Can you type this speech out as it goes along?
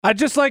I'd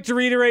just like to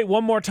reiterate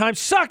one more time.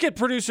 Suck it,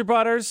 Producer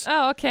Butterz.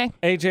 Oh, okay.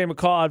 AJ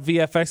McCall at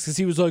VFX because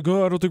he was like,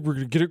 I don't think we're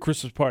going to get a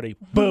Christmas party.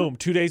 Boom.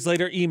 2 days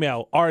later,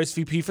 email,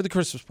 RSVP for the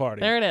Christmas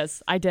party. There it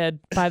is. I did,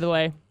 by the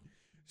way.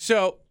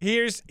 So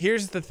here's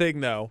the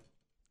thing, though,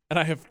 and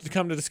I have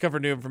come to discover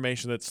new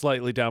information that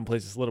slightly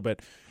downplays this a little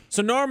bit.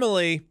 So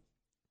normally,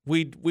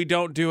 we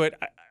don't do it.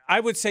 I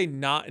would say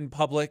not in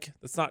public.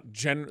 That's not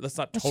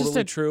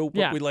totally true,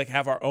 but we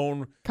have our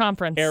own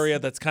conference area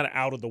that's kind of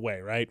out of the way,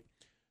 right?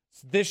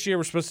 So this year,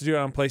 we're supposed to do it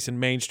on a place in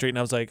Main Street, and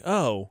I was like,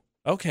 oh,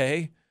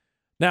 okay.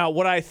 Now,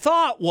 what I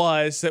thought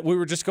was that we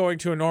were just going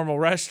to a normal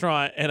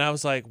restaurant, and I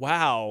was like,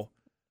 wow,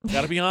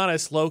 got to be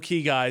honest,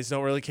 low-key guys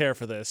don't really care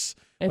for this.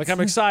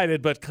 I'm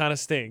excited, but kind of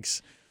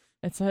stinks.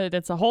 It's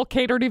a whole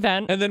catered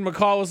event. And then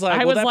McCall was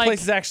like, that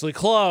place is actually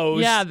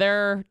closed. Yeah,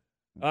 they're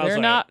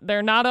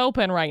not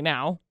open right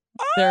now.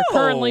 They're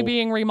currently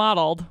being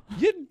remodeled.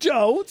 You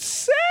don't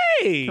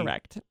say.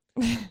 Correct.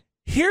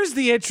 Here's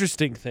the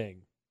interesting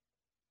thing.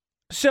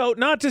 So,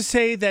 not to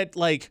say that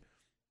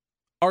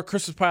our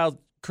Christmas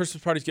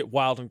parties get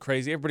wild and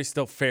crazy. Everybody's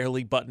still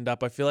fairly buttoned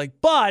up, I feel like.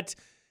 But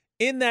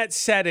in that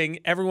setting,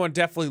 everyone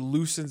definitely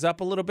loosens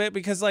up a little bit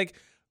because,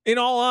 in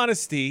all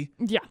honesty,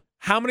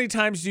 how many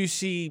times do you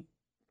see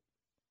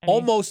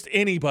almost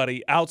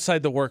anybody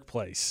outside the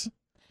workplace?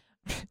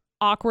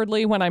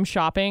 Awkwardly when I'm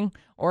shopping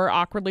or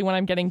awkwardly when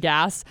I'm getting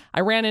gas. I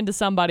ran into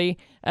somebody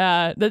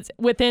that's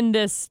within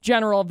this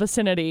general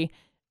vicinity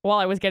while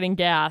I was getting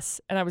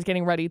gas, and I was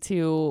getting ready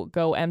to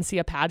go MC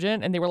a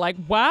pageant, and they were like,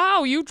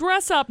 wow, you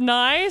dress up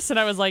nice. And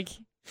I was like,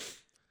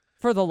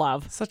 for the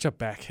love. Such a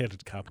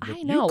backhanded compliment.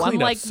 I know. You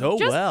clean I'm up so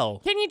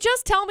well. Can you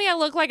just tell me I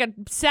look like a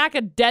sack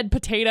of dead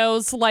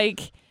potatoes?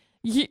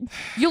 You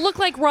look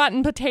like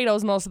rotten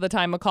potatoes most of the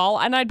time, McCall.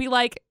 And I'd be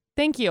like,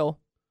 thank you.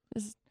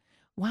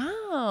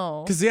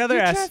 Wow. Because the other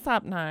dress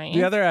up nice.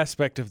 The other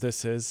aspect of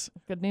this is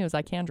good news.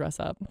 I can dress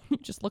up. You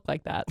just look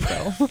like that.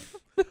 So,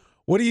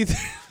 what do you think?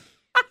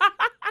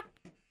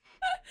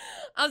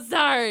 I'm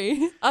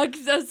sorry.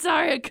 I'm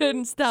sorry. I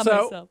couldn't stop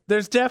myself.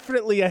 There's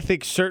definitely, I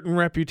think, certain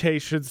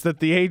reputations that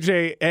the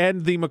AJ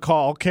and the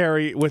McCall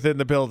carry within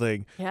the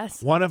building.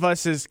 Yes. One of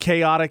us is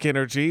chaotic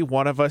energy.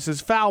 One of us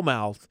is foul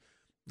mouth.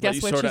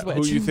 Guess which is which.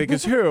 Who you think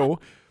is who.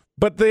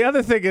 But the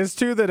other thing is,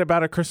 too, that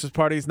about a Christmas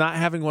party is not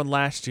having one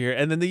last year.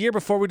 And then the year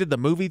before, we did the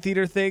movie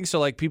theater thing.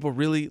 So, people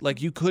really,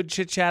 you could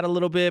chit-chat a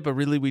little bit, but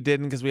really we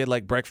didn't because we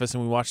had, breakfast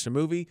and we watched a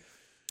movie.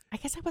 I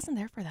guess I wasn't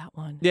there for that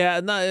one.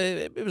 Yeah, no,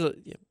 it was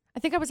I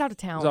think I was out of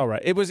town. It was all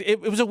right. It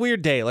was a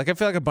weird day. I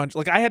feel like a bunch.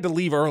 I had to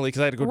leave early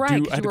because I had to go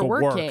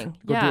work, go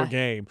do a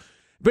game.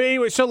 But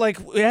anyway, so it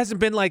hasn't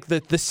been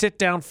the sit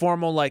down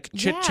formal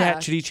chit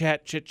chat,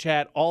 chit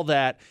chat, all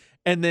that,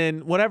 and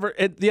then whatever.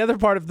 The other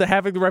part of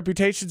having the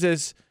reputations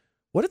is,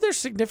 what did their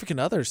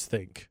significant others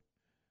think?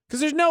 Because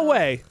there's no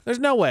way,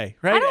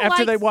 right?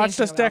 After they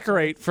watched us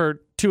decorate for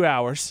 2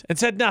 hours and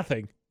said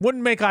nothing,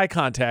 wouldn't make eye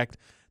contact.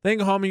 Then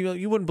go home,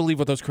 you wouldn't believe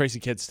what those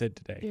crazy kids did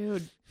today,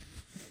 dude.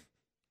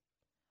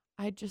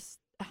 I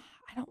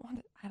don't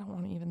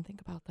want to even think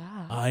about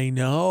that. I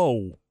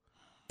know.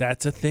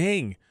 That's a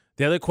thing.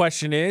 The other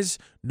question is,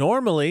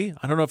 normally,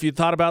 I don't know if you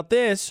thought about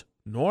this,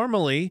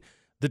 normally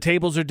the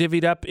tables are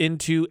divvied up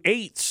into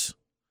 8s.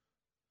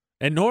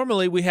 And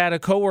normally we had a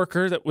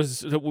coworker that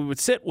we would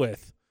sit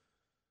with.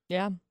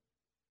 Yeah.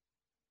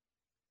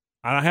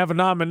 I have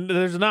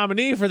there's a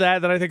nominee for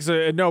that I think is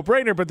a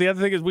no-brainer, but the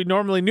other thing is we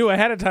normally knew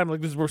ahead of time we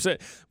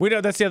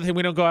know that's the other thing,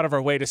 we don't go out of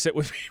our way to sit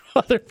with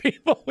other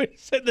people. We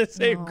sit in the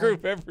same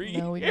group every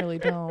year. No, we really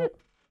don't.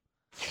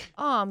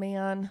 Oh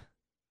man.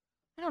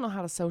 I don't know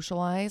how to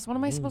socialize. What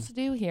am I supposed to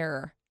do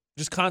here?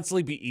 Just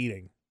constantly be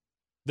eating.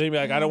 They'd be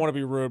like, I don't want to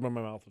be rude when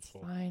my mouth is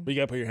full. Fine. But you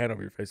gotta put your hand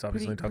over your face,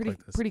 obviously, and talk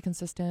like this. Pretty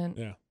consistent.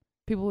 Yeah.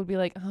 People would be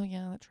like, oh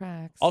yeah, that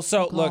tracks.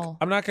 Also, look,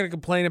 I'm not gonna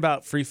complain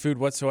about free food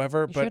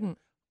whatsoever, but shouldn't.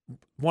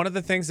 One of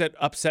the things that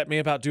upset me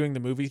about doing the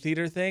movie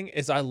theater thing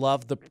is I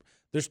love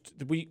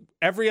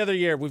every other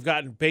year we've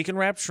gotten bacon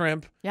wrapped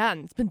shrimp. Yeah,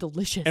 and it's been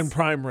delicious. And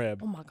prime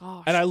rib. Oh my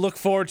gosh. And I look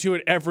forward to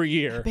it every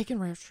year. Yeah, bacon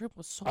wrapped shrimp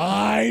was so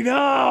I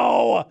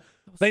know.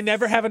 They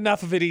never have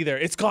enough of it either.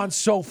 It's gone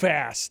so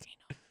fast.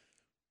 I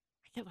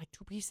get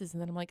 2 pieces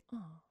and then I'm like,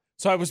 oh.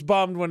 So I was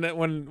bummed when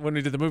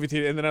we did the movie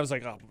theater, and then I was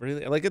like, oh,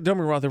 really? Don't get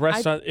me wrong, the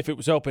restaurant, if it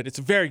was open, it's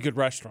a very good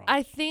restaurant.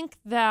 I think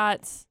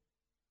that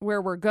where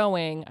we're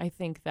going, I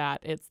think that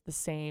it's the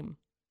same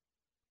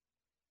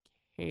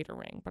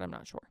catering, but I'm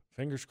not sure.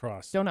 Fingers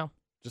crossed. Don't know.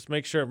 Just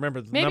make sure. Remember,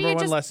 the Maybe number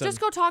one lesson.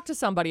 Just go talk to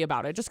somebody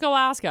about it. Just go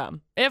ask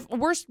them. If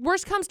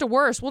worst comes to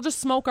worst, we'll just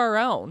smoke our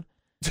own.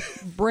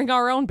 Bring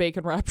our own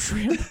bacon wrapped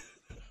shrimp.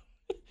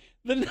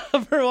 The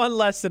number one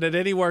lesson at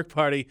any work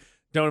party,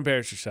 don't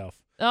embarrass yourself.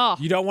 Oh.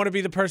 You don't want to be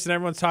the person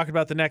everyone's talking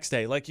about the next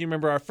day. You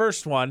remember our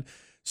first one,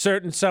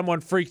 someone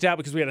freaked out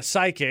because we had a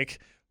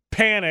psychic,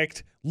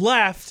 panicked,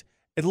 left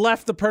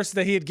the person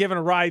that he had given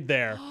a ride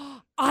there.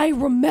 I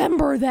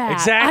remember that.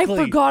 Exactly.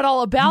 I forgot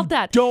all about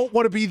that. Don't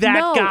want to be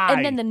that guy.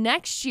 And then the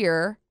next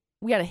year,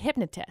 we had a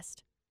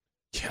hypnotist.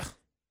 Yeah.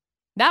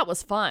 That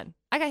was fun.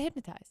 I got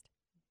hypnotized.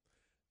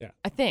 Yeah.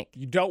 I think.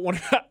 You don't want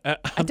to.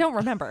 I don't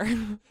remember.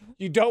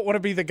 You don't want to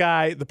be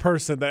the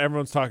person that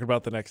everyone's talking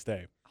about the next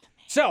day.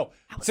 So,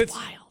 since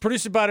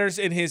Producer Butterz,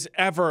 in his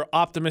ever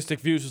optimistic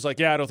views, was like,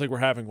 yeah, I don't think we're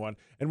having one.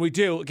 And we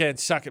do. Again,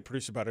 suck it,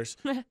 Producer Butterz.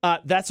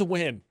 That's a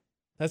win.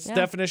 That's the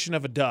definition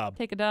of a dub.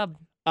 Take a dub.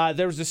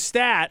 There was a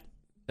stat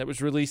that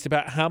was released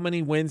about how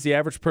many wins the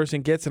average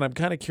person gets, and I'm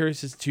kind of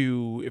curious as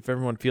to if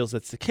everyone feels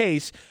that's the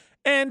case,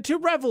 and to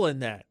revel in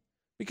that.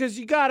 Because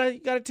you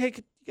gotta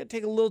take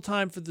a little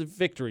time for the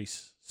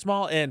victories,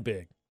 small and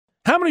big.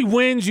 How many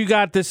wins you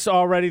got this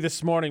morning,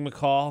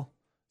 McCall?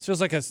 This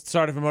feels like a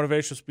start of a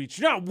motivational speech.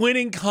 You're not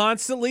winning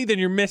constantly, then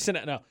you're missing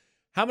it. No.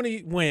 How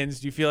many wins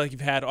do you feel like you've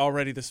had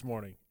already this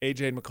morning?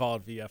 AJ and McCall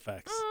at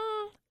VFX.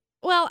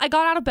 Well, I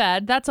got out of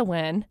bed. That's a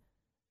win.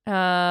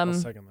 I'll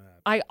second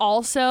that. I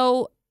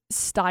also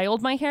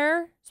styled my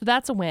hair, so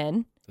that's a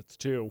win. That's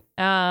 2.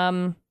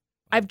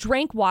 I've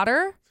drank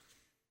water.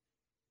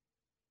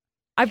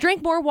 I've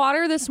drank more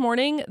water this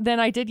morning than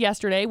I did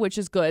yesterday, which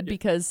is good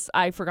because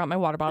I forgot my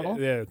water bottle.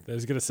 Yeah, I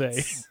was going to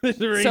say.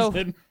 There's a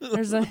reason. So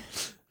there's a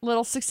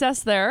little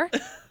success there.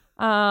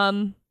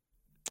 I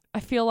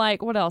feel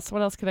like, what else?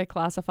 What else could I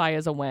classify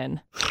as a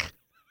win?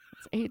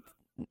 It's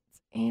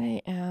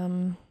 8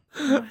 a.m.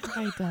 What have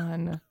I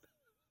done?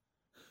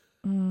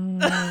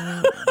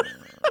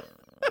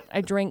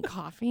 I drink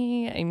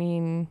coffee. I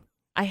mean,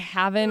 I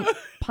haven't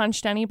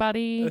punched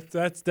anybody.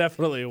 That's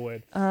definitely a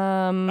win.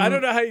 I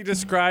don't know how you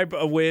describe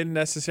a win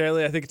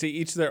necessarily. I think to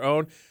each their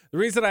own. The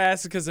reason I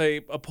asked is because a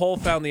poll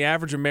found the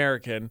average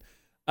American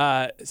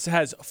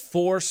has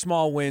 4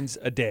 small wins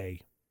a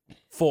day.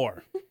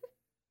 4.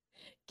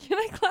 Can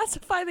I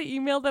classify the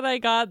email that I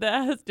got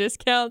that has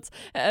discounts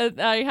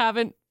I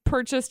haven't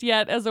purchased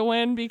yet as a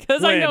win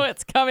because I know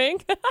it's coming?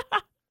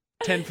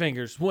 10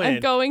 fingers. Win. I'm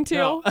going to.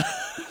 No.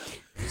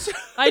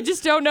 I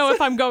just don't know if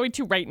I'm going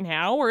to right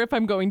now or if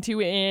I'm going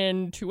to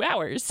in 2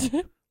 hours.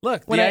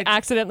 Look, when I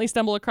accidentally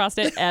stumble across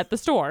it at the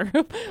store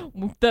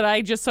that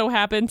I just so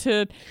happen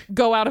to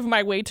go out of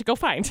my way to go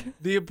find.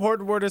 The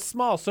important word is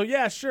small. So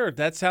yeah, sure.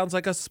 That sounds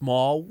like a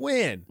small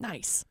win.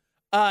 Nice.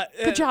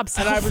 Good job,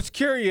 Seth. And I was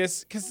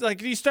curious because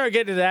like you start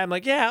getting to that, I'm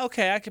like, yeah,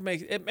 okay, I can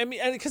make it. I mean,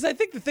 because I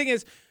think the thing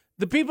is,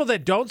 the people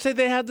that don't say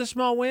they had the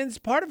small wins,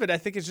 part of it, I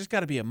think, it's just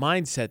got to be a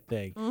mindset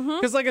thing.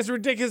 Because, like, as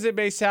ridiculous as it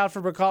may sound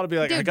for McCall to be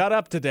like, dude, I got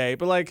up today,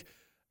 but, like,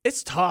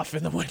 it's tough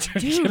in the winter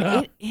to get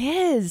up. It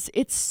is.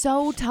 It's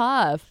so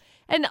tough.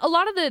 And a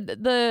lot of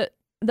the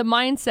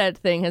mindset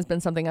thing has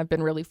been something I've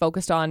been really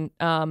focused on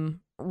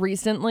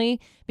recently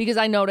because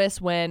I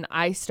notice when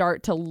I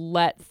start to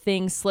let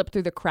things slip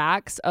through the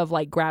cracks of,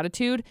 like,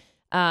 gratitude,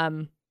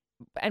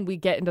 and we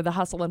get into the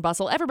hustle and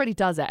bustle. Everybody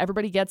does that.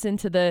 Everybody gets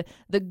into the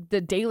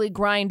daily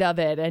grind of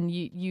it. And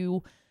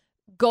you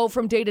go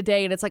from day to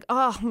day and it's like,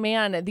 oh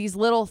man, these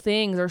little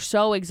things are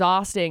so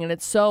exhausting and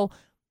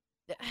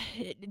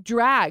it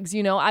drags,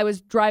 you know. I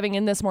was driving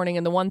in this morning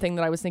and the one thing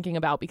that I was thinking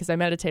about, because I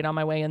meditate on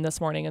my way in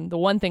this morning, and the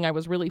one thing I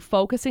was really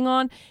focusing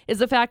on is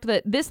the fact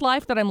that this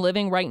life that I'm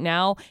living right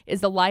now is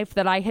the life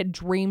that I had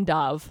dreamed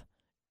of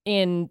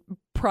in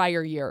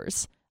prior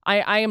years.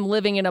 I am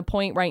living in a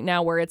point right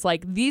now where it's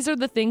like, these are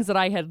the things that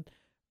I had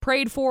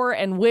prayed for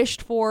and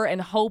wished for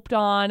and hoped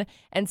on.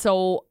 And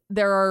so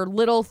there are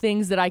little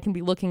things that I can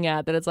be looking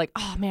at that it's like,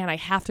 oh man, I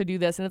have to do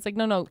this. And it's like,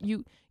 no,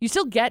 you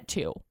still get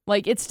to.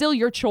 Like, it's still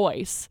your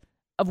choice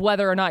of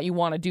whether or not you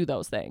want to do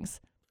those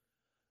things.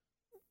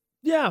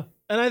 Yeah.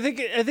 And I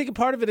think a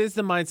part of it is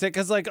the mindset,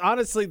 because, like,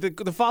 honestly,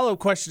 the follow-up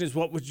question is,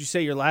 what would you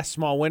say your last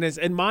small win is?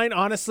 And mine,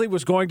 honestly,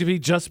 was going to be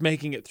just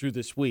making it through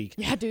this week.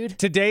 Yeah, dude.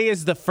 Today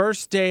is the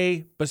first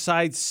day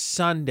besides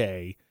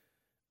Sunday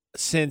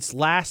since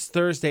last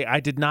Thursday I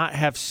did not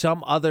have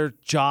some other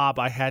job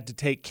I had to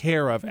take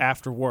care of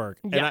after work.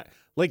 Yeah.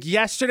 And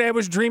yesterday I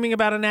was dreaming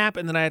about a nap,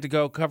 and then I had to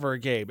go cover a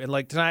game. And,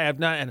 like, tonight I've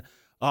not, and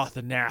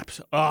the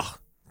naps.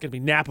 Gonna be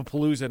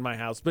Napapalooza in my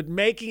house. But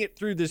making it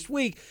through this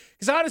week,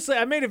 because honestly,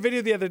 I made a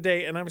video the other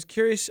day and I was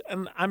curious,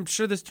 and I'm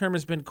sure this term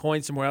has been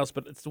coined somewhere else,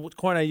 but it's the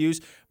coin I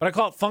use, but I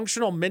call it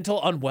functional mental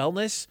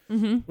unwellness,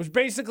 which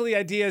basically the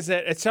idea is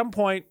that at some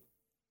point,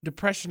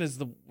 depression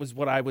was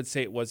what I would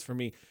say it was for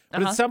me.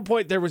 But at some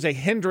point there was a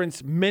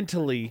hindrance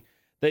mentally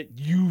that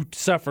you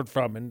suffered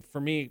from. And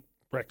for me,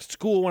 wrecked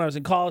school when I was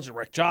in college,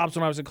 wrecked jobs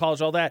when I was in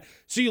college, all that.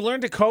 So you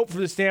learn to cope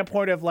from the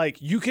standpoint of,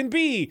 like, you can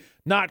be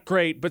not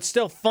great, but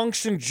still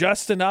function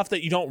just enough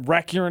that you don't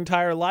wreck your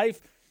entire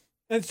life.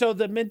 And so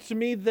that meant to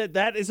me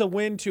that is a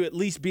win, to at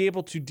least be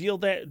able to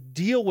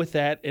deal with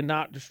that and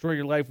not destroy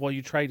your life while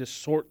you try to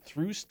sort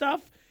through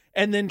stuff,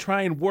 and then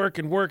try and work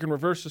and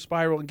reverse the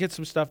spiral and get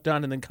some stuff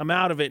done and then come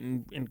out of it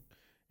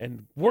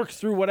and work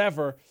through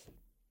whatever.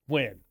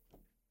 Win.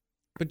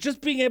 But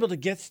just being able to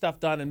get stuff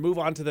done and move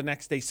on to the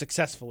next day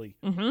successfully,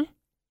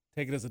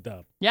 take it as a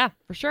dub. Yeah,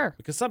 for sure.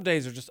 Because some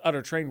days are just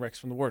utter train wrecks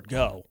from the word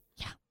go.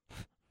 Yeah.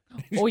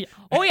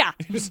 Oh, yeah.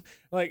 Just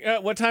like,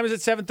 what time is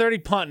it?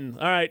 7:30? Punting.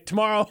 All right,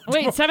 tomorrow.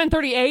 Wait,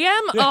 7:30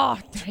 a.m.? Yeah. Oh,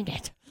 dang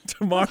it.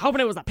 Tomorrow. I was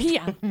hoping it was a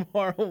p.m.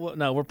 Tomorrow.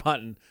 No, we're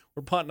punting.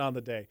 We're punting on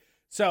the day.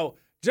 So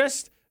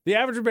just The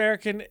average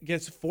American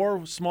gets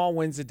 4 small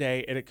wins a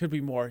day, and it could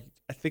be more.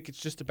 I think it's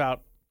just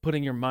about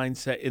putting your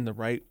mindset in the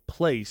right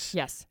place.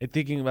 Yes. And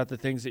thinking about the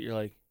things that you're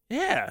like,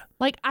 yeah.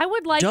 Like, I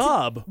would like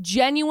to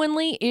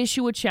genuinely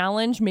issue a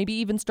challenge, maybe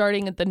even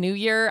starting at the new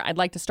year. I'd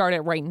like to start it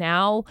right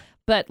now.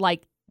 But,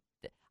 like,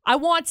 I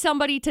want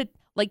somebody to,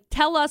 like,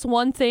 tell us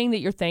one thing that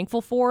you're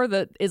thankful for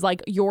that is,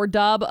 like, your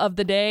dub of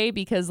the day.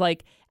 Because,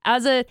 like,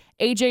 as a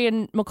AJ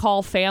and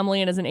McCall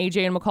family and as an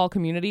AJ and McCall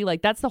community,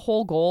 like, that's the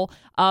whole goal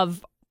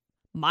of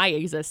my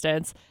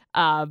existence.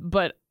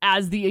 But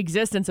as the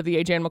existence of the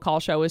AJ and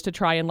McCall show is to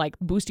try and, like,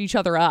 boost each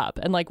other up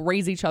and, like,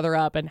 raise each other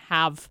up and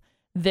have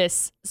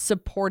this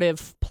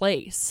supportive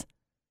place.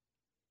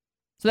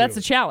 So that's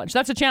a challenge.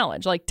 That's a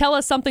challenge. Like, tell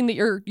us something that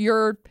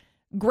you're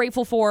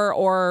grateful for,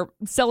 or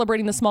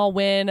celebrating the small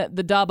win,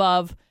 the dub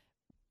of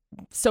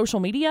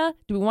social media.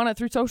 Do we want it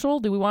through social?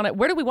 Do we want it?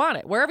 Where do we want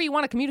it? Wherever you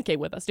want to communicate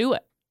with us, do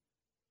it.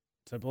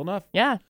 Simple enough. Yeah.